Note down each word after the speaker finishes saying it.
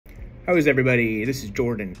How is everybody? This is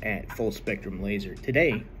Jordan at Full Spectrum Laser.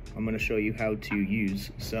 Today, I'm going to show you how to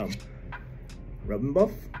use some rub and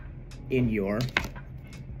buff in your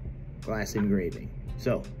glass engraving.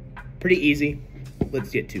 So, pretty easy. Let's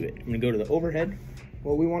get to it. I'm going to go to the overhead.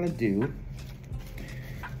 What we want to do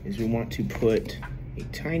is we want to put a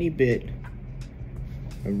tiny bit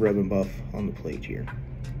of rub and buff on the plate here.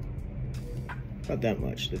 Not that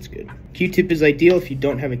much, that's good. Q-tip is ideal. If you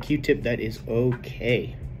don't have a Q-tip, that is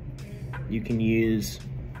okay. You can use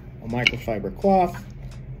a microfiber cloth.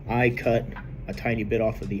 I cut a tiny bit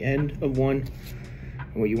off of the end of one.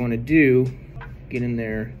 And what you want to do, get in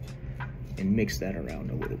there and mix that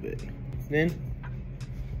around a little bit. Then,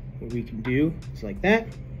 what we can do is like that.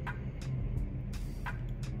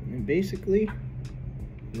 And then basically,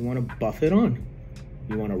 you want to buff it on.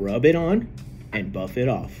 You want to rub it on and buff it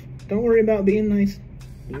off. Don't worry about being nice.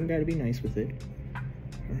 You don't gotta be nice with it.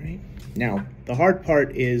 All right. Now, the hard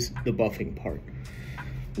part is the buffing part.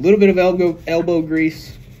 A little bit of elbow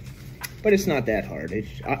grease, but it's not that hard.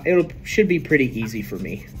 It should be pretty easy for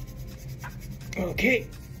me. Okay,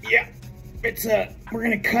 yeah, we're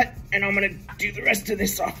gonna cut, and I'm gonna do the rest of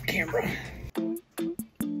this off camera.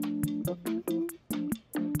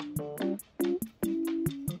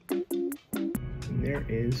 And there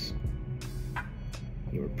is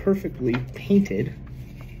your perfectly painted,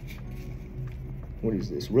 what is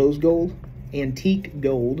this, rose gold? Antique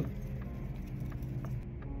gold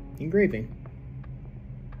engraving.